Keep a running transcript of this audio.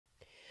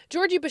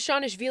Giorgi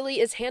Bezhanishvili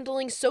is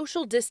handling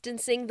social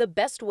distancing the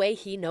best way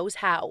he knows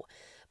how,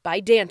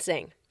 by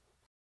dancing.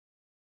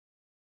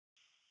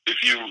 If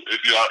you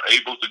are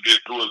able to get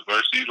through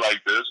adversity like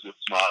this with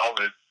smile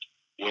and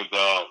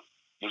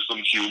with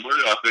some humor,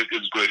 I think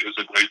it's great. It's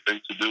a great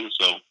thing to do.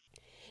 So.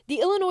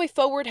 The Illinois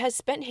forward has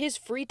spent his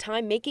free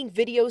time making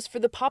videos for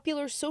the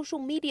popular social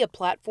media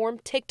platform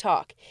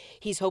TikTok.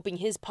 He's hoping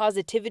his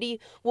positivity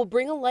will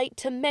bring a light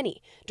to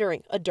many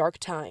during a dark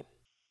time.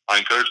 I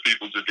encourage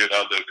people to get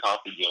out of their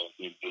comfort zone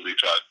and really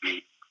try to do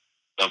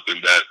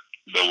something that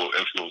will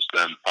influence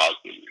them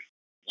positively.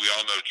 We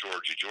all know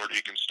Giorgi.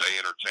 Giorgi can stay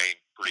entertained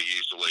pretty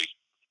easily.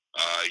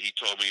 He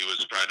told me he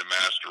was trying to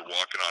master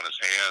walking on his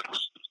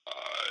hands.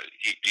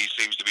 He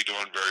seems to be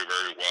doing very,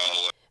 very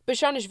well.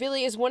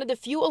 Bezhanishvili is one of the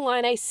few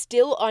Illini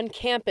still on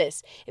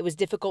campus. It was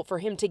difficult for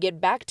him to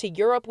get back to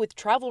Europe with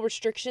travel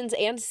restrictions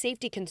and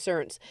safety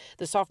concerns.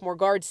 The sophomore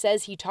guard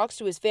says he talks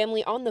to his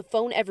family on the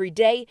phone every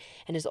day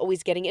and is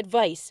always getting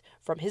advice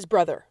from his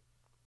brother.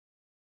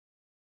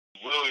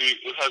 Really,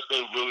 it has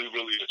been really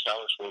a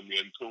challenge for me,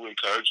 and who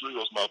encouraged me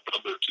was my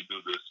brother to do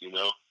this,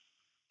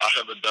 I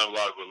haven't done a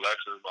lot of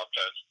relaxing in my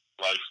past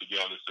life, to be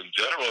honest, in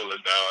general,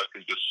 and now I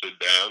can just sit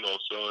down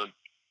also, and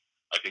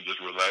I can just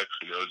relax,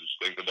 just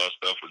think about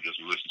stuff or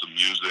just listen to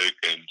music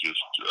and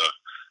just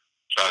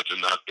try to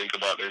not think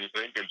about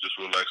anything and just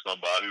relax my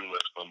body,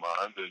 relax my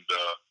mind, and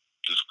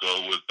just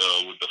go with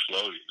the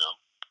flow,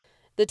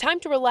 The time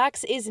to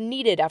relax is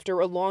needed after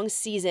a long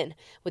season,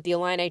 with the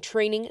Illini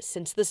training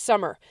since the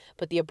summer.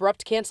 But the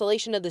abrupt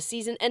cancellation of the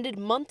season ended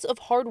months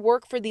of hard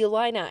work for the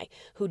Illini,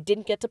 who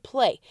didn't get to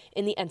play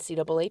in the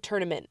NCAA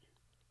tournament.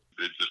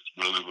 It's just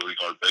really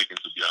heartbreaking,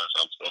 to be honest.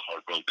 I'm still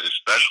heartbroken,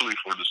 especially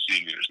for the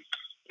seniors.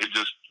 It's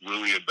just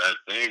really a bad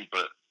thing,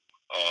 but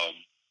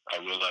I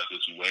realize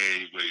it's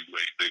way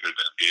bigger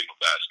than the game of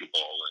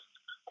basketball and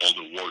all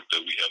the work that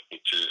we have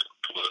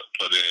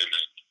put in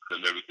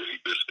and everything.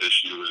 This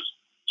issue is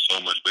so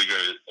much bigger.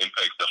 It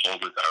impacts the whole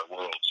entire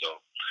world, so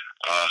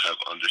I have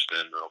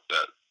understanding of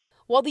that.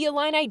 While the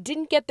Illini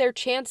didn't get their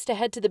chance to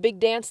head to the big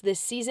dance this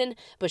season,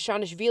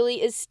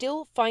 Bezhanishvili is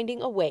still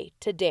finding a way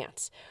to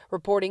dance.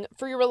 Reporting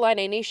for your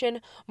Illini Nation,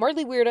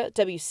 Marley Weirda,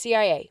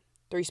 WCIA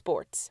 3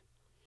 Sports.